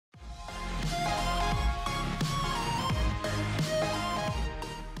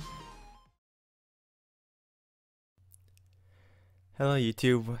Hello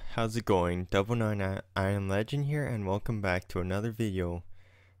YouTube, how's it going? Double Nine I am Legend here and welcome back to another video.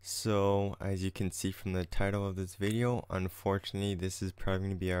 So as you can see from the title of this video, unfortunately this is probably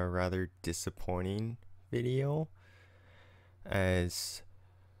going to be a rather disappointing video, as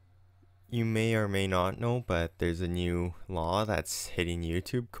you may or may not know, but there's a new law that's hitting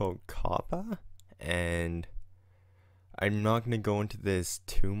YouTube called COPPA, and I'm not going to go into this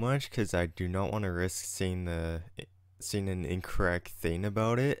too much because I do not want to risk saying an incorrect thing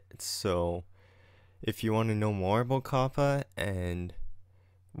about it. So if you want to know more about COPPA and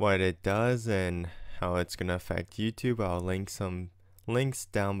what it does and how it's going to affect YouTube, I'll link some links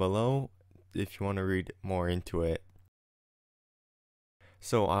down below if you want to read more into it.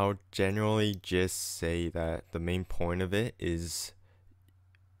 So I'll generally just say that the main point of it is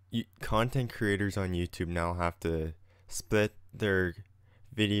content creators on YouTube now have to split their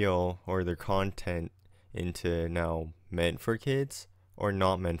video or their content into now meant for kids or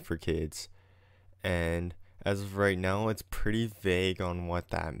not meant for kids, and as of right now it's pretty vague on what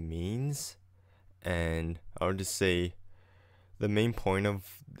that means. And I would just say the main point of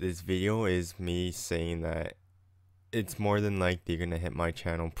this video is me saying that it's more than likely gonna hit my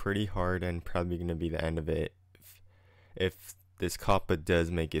channel pretty hard and probably gonna be the end of it if this COPPA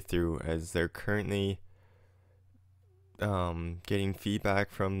does make it through, as they're currently getting feedback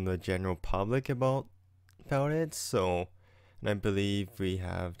from the general public about it. So, and I believe we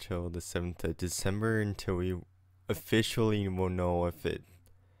have till the 7th of December until we officially will know if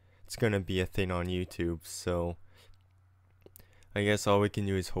it's gonna be a thing on YouTube. So I guess all we can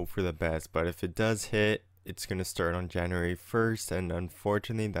do is hope for the best, but if it does hit, it's gonna start on January 1st, and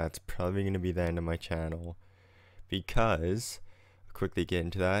unfortunately that's probably gonna be the end of my channel, because I'll quickly get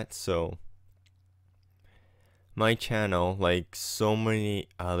into that. So my channel, like so many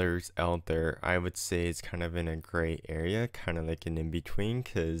others out there, I would say is kind of in a gray area, kind of like an in-between,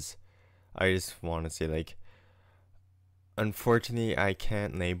 because I just want to say, like, unfortunately I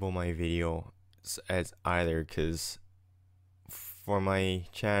can't label my video as either, because for my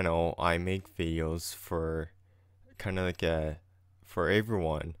channel I make videos for kind of like for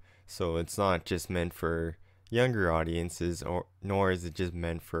everyone, so it's not just meant for younger audiences, or nor is it just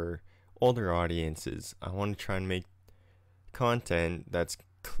meant for older audiences. I want to try and make content that's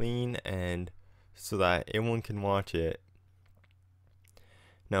clean and so that everyone can watch it.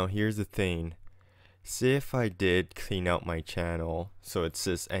 Now here's the thing, say if I did clean out my channel so it's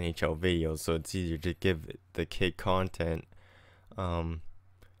just NHL videos, so it's easier to give the kid content.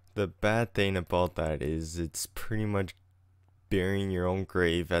 The bad thing about that is it's pretty much burying your own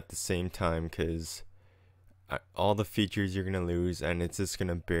grave at the same time, because all the features you're gonna lose and it's just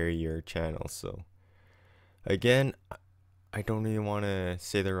gonna bury your channel. So again, I don't really want to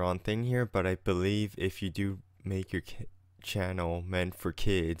say the wrong thing here, but I believe if you do make your channel meant for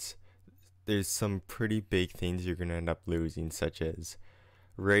kids, there's some pretty big things you're gonna end up losing, such as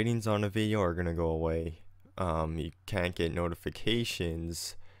ratings on a video are gonna go away. You can't get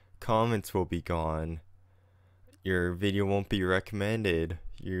notifications, comments will be gone, your video won't be recommended,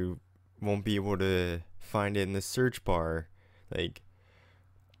 you won't be able to find it in the search bar. Like,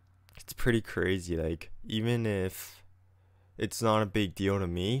 it's pretty crazy. Like, even if it's not a big deal to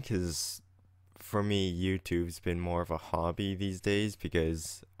me, because for me YouTube's been more of a hobby these days,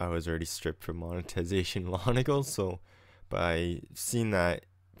 because I was already stripped from monetization long ago. So but I've seen that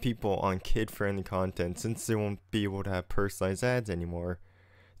people on kid-friendly content, since they won't be able to have personalized ads anymore,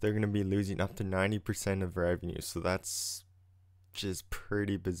 they're going to be losing up to 90% of revenue. So that's just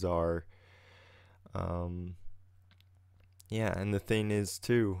pretty bizarre. Yeah, and the thing is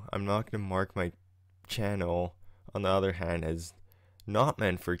too, I'm not going to mark my channel on the other hand as not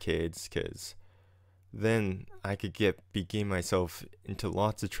meant for kids, because then I could be getting myself into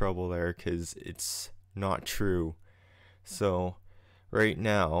lots of trouble there, because it's not true. So right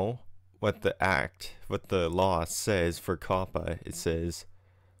now, what the law says for COPPA, it says,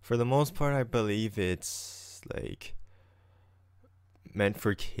 for the most part, I believe it's like meant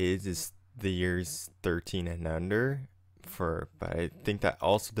for kids is the years 13 and under, but I think that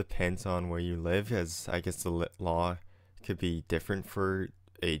also depends on where you live, as I guess the law could be different for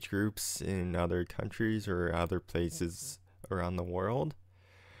age groups in other countries or other places around the world.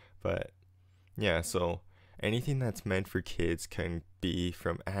 But yeah, so anything that's meant for kids can be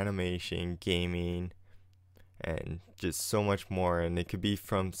from animation, gaming, and just so much more. And it could be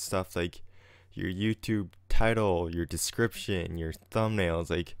from stuff like your YouTube title, your description, your thumbnails,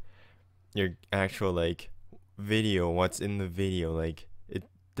 like your actual like video, what's in the video. Like, it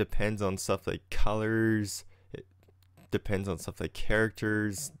depends on stuff like colors, it depends on stuff like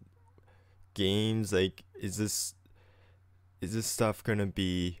characters, games. Like, is is this stuff gonna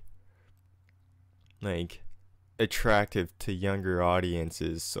be like attractive to younger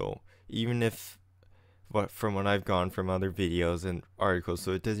audiences? So even if from what I've gone from other videos and articles,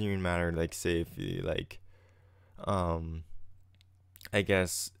 so it doesn't even matter, like say if you like I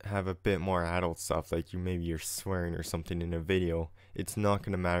guess have a bit more adult stuff, like maybe you're swearing or something in a video, it's not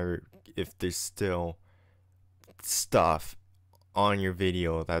gonna matter if there's still stuff on your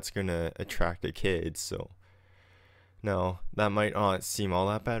video that's gonna attract the kids. So no, that might not seem all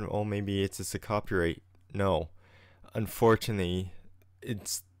that bad. Oh, maybe it's just a copyright. No, unfortunately,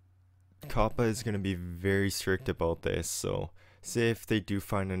 it's COPPA is gonna be very strict about this. So say if they do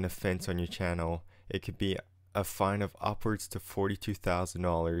find an offense on your channel, it could be a fine of upwards to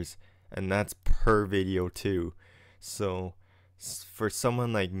 $42,000, and that's per video too. So for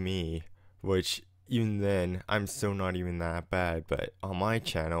someone like me, which even then I'm still not even that bad, but on my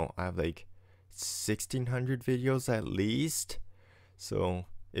channel I have like 1,600 videos at least. So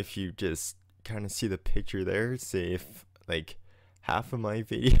if you just kind of see the picture there, say if like half of my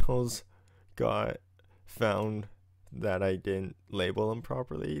videos got found that I didn't label them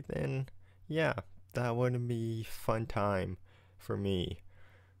properly, then yeah, that wouldn't be fun time for me.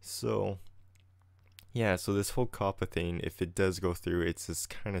 So yeah, so this whole COPPA thing, if it does go through, it's just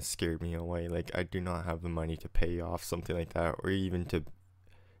kind of scared me away. Like I do not have the money to pay off something like that, or even to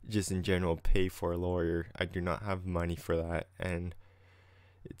just in general pay for a lawyer. I do not have money for that, and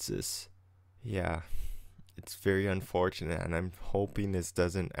it's just, yeah, it's very unfortunate, and I'm hoping this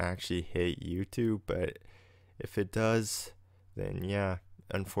doesn't actually hit YouTube, but if it does, then yeah,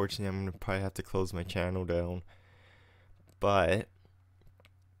 unfortunately I'm gonna probably have to close my channel down. But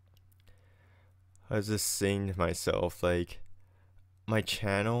I was just saying to myself, like, my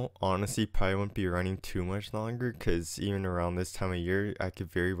channel honestly probably won't be running too much longer, because even around this time of year I could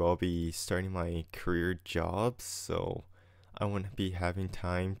very well be starting my career jobs, so I wouldn't be having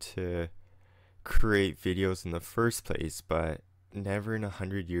time to create videos in the first place. But never in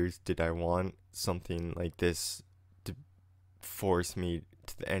 100 years did I want something like this to force me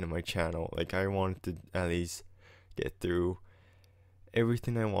to the end of my channel. Like I wanted to at least get through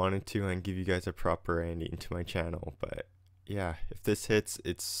everything I wanted to and give you guys a proper ending to my channel. But yeah, if this hits,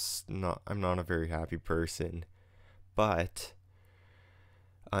 I'm not a very happy person. But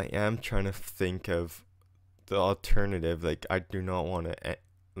I am trying to think of the alternative. Like I do not want to,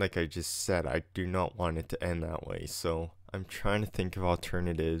 like I just said, I do not want it to end that way. So I'm trying to think of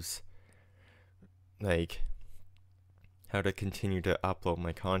alternatives, like how to continue to upload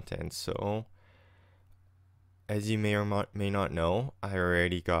my content. So as you may or may not know, I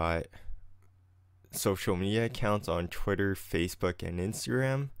already got social media accounts on Twitter, Facebook, and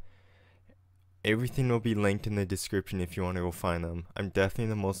Instagram. Everything will be linked in the description if you want to go find them. I'm definitely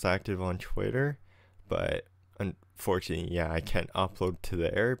the most active on Twitter, but unfortunately, yeah, I can't upload to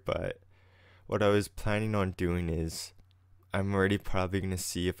there. But what I was planning on doing is I'm already probably going to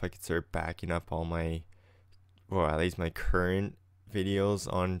see if I could start backing up all my, well, at least my current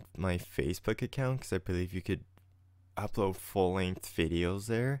videos on my Facebook account, because I believe you could upload full-length videos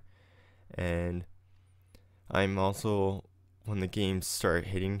there. And I'm also, when the games start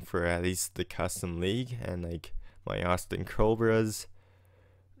hitting for at least the custom league and like my Austin Cobras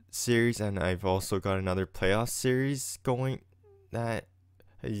series, and I've also got another playoff series going that,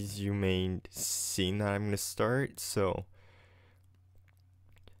 as you may seen, that I'm gonna start. So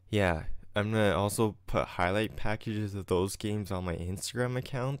yeah, I'm gonna also put highlight packages of those games on my Instagram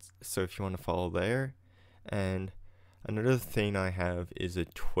account, so if you want to follow there. And another thing I have is a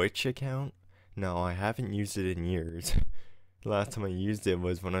Twitch account. Now I haven't used it in years. The last time I used it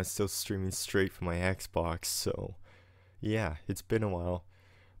was when I was still streaming straight from my Xbox, so yeah, it's been a while.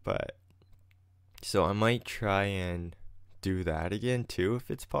 But so I might try and do that again too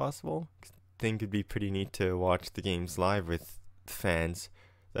if it's possible. I think it'd be pretty neat to watch the games live with fans.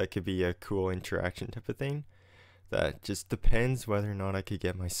 That could be a cool interaction type of thing. That just depends whether or not I could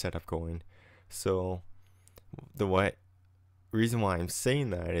get my setup going. So the reason why I'm saying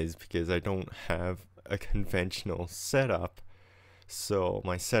that is because I don't have a conventional setup. So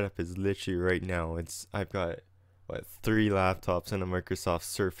my setup is literally right now, I've got 3 laptops and a Microsoft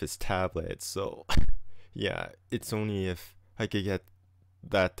Surface tablet. So yeah, it's only if I could get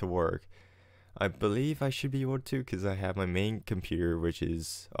that to work. I believe I should be able to, because I have my main computer, which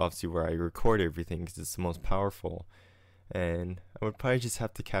is obviously where I record everything because it's the most powerful. And I would probably just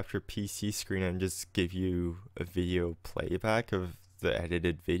have to capture a PC screen and just give you a video playback of the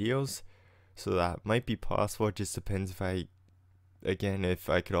edited videos. So that might be possible. It just depends if if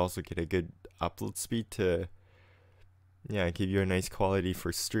I could also get a good upload speed to, yeah, give you a nice quality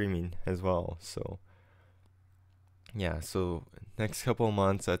for streaming as well. So yeah, so next couple of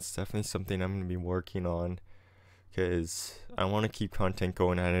months, that's definitely something I'm gonna be working on, because I want to keep content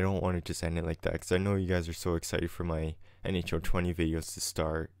going and I don't want to just end it like that, because I know you guys are so excited for my NHL 20 videos to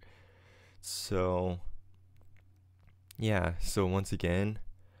start. So yeah, so once again,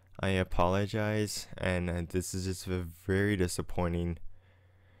 I apologize, and this is just a very disappointing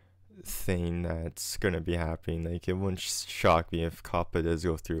thing that's gonna be happening. Like, it wouldn't shock me if COPPA does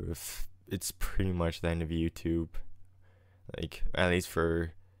go through, if it's pretty much the end of YouTube, like, at least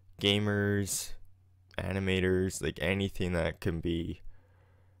for gamers, animators, like anything that can be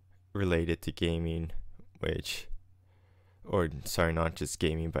related to gaming, which, or sorry, not just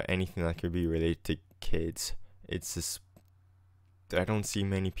gaming, but anything that could be related to kids. It's just, I don't see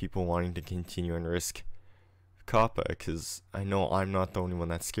many people wanting to continue and risk COPPA, because I know I'm not the only one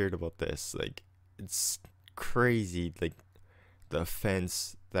that's scared about this. Like, it's crazy, like, the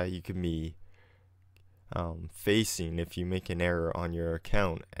offense that you can be facing if you make an error on your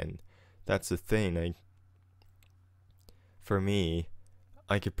account. And that's the thing, like, for me,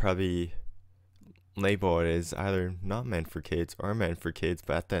 I could probably label it as either not meant for kids or meant for kids,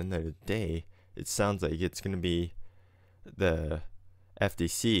 but at the end of the day, it sounds like it's going to be the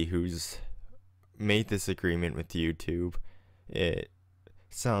FTC who's made this agreement with YouTube. It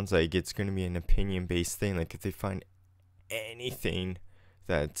sounds like it's going to be an opinion-based thing. Like, if they find anything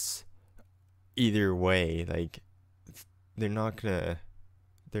that's either way, like, they're not gonna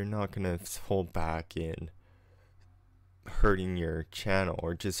hold back in hurting your channel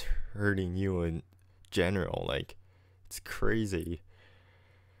or just hurting you in general. Like, it's crazy.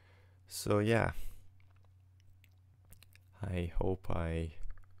 So yeah, I hope I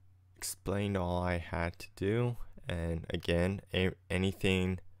explained all I had to do, and again,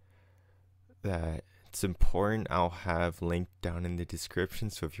 anything that's important I'll have linked down in the description.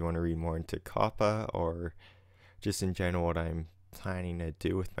 So if you want to read more into COPPA or just in general what I'm planning to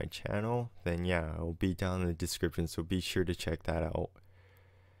do with my channel, then yeah, it'll be down in the description, so be sure to check that out.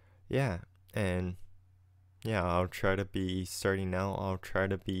 Yeah, and yeah, I'll try to be, starting now, I'll try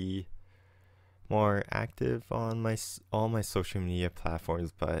to be more active on all my social media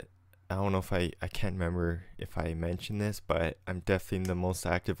platforms, but I don't know if I can't remember if I mentioned this, but I'm definitely the most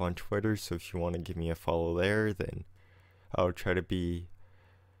active on Twitter, so if you want to give me a follow there, then I'll try to be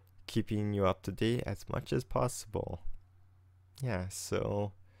keeping you up to date as much as possible. Yeah,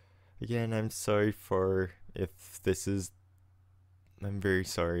 so again, I'm very sorry if this is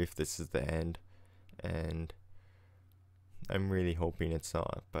the end, and I'm really hoping it's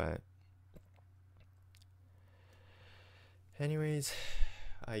not, but anyways,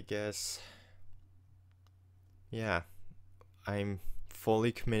 I guess, yeah, I'm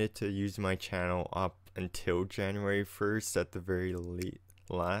fully committed to using my channel up until January 1st at the very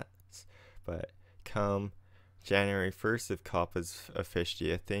last, but come January 1st, if COPPA's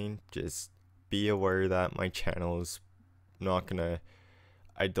officially a thing, just be aware that my channel is not gonna,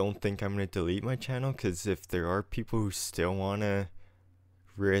 I don't think I'm gonna delete my channel, because if there are people who still wanna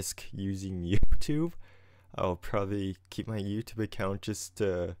risk using YouTube, I'll probably keep my YouTube account just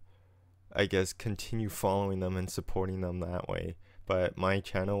to, I guess, continue following them and supporting them that way. But my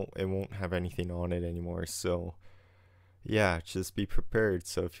channel, it won't have anything on it anymore, so yeah, just be prepared.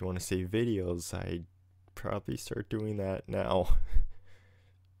 So if you want to save videos, I'd probably start doing that now.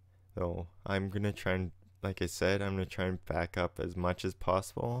 So I'm gonna try and, like I said, I'm gonna try and back up as much as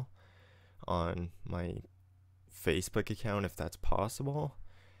possible on my Facebook account if that's possible.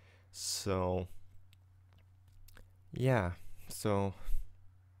 So yeah, so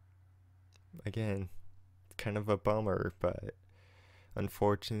again, kind of a bummer, but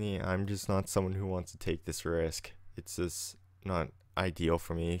unfortunately I'm just not someone who wants to take this risk. It's just not ideal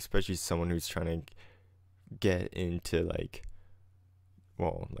for me, especially someone who's trying to get into, like,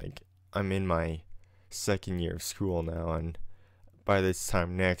 well, like, I'm in my second year of school now, and by this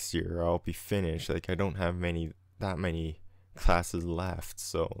time next year I'll be finished. Like, I don't have that many classes left,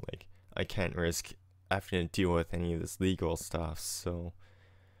 so like, I can't risk having to deal with any of this legal stuff. So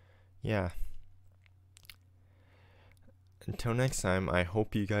yeah, until next time, I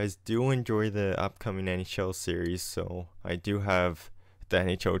hope you guys do enjoy the upcoming NHL series. So I do have the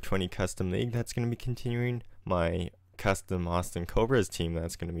NHL 20 Custom League that's going to be continuing, my custom Austin Cobras team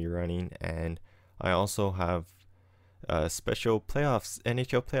that's going to be running, and I also have a special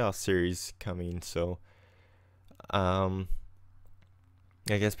NHL playoff series coming. So I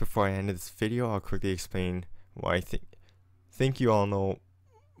guess before I end this video, I'll quickly explain why I think you all know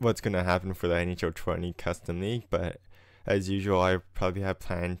what's going to happen for the NHL 20 Custom League, but as usual, I probably have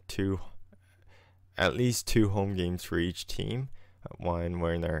planned at least two home games for each team. One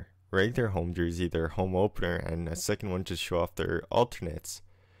when they're regular home jersey, their home opener, and a second one to show off their alternates.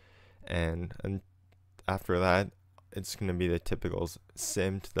 And after that, it's going to be the typical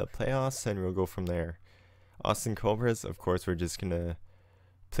sim to the playoffs, and we'll go from there. Austin Cobras, of course, we're just going to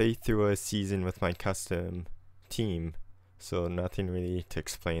play through a season with my custom team, so nothing really to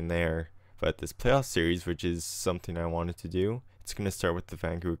explain there. But this playoff series, which is something I wanted to do, it's going to start with the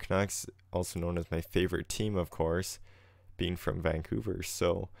Vancouver Canucks, also known as my favorite team, of course, being from Vancouver.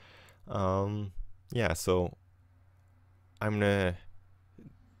 So, yeah, so I'm going to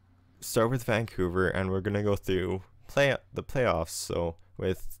start with Vancouver, and we're going to go through the playoffs. So,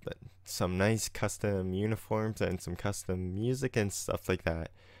 with some nice custom uniforms and some custom music and stuff like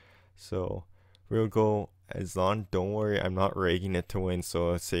that. So, we'll go as long. Don't worry, I'm not ragging it to win,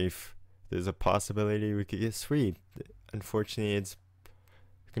 so it's safe. There's a possibility we could get swept. Unfortunately, it's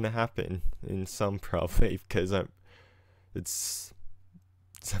gonna happen in some probably because it's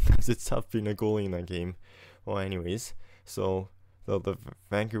sometimes it's tough being a goalie in that game. Well, anyways, so the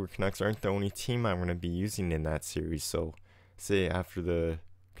Vancouver Canucks aren't the only team I'm gonna be using in that series. So, say after the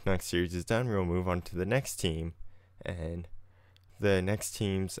Canucks series is done, we'll move on to the next team, and the next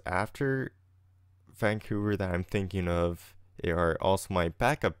teams after Vancouver that I'm thinking of are also my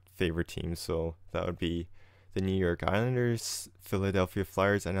backup favorite teams. So that would be the New York Islanders, Philadelphia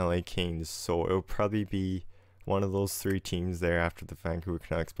Flyers, and LA Kings. So it'll probably be one of those three teams there after the Vancouver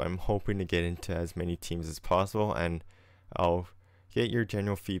Canucks, but I'm hoping to get into as many teams as possible, and I'll get your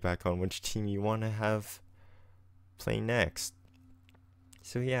general feedback on which team you want to have play next.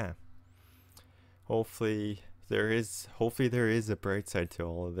 So yeah, hopefully there is a bright side to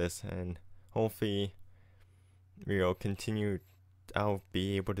all of this, and hopefully I'll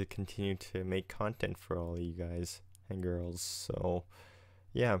be able to continue to make content for all of you guys and girls. So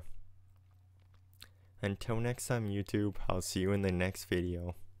yeah, until next time, YouTube, I'll see you in the next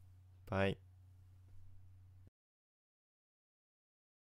video. Bye.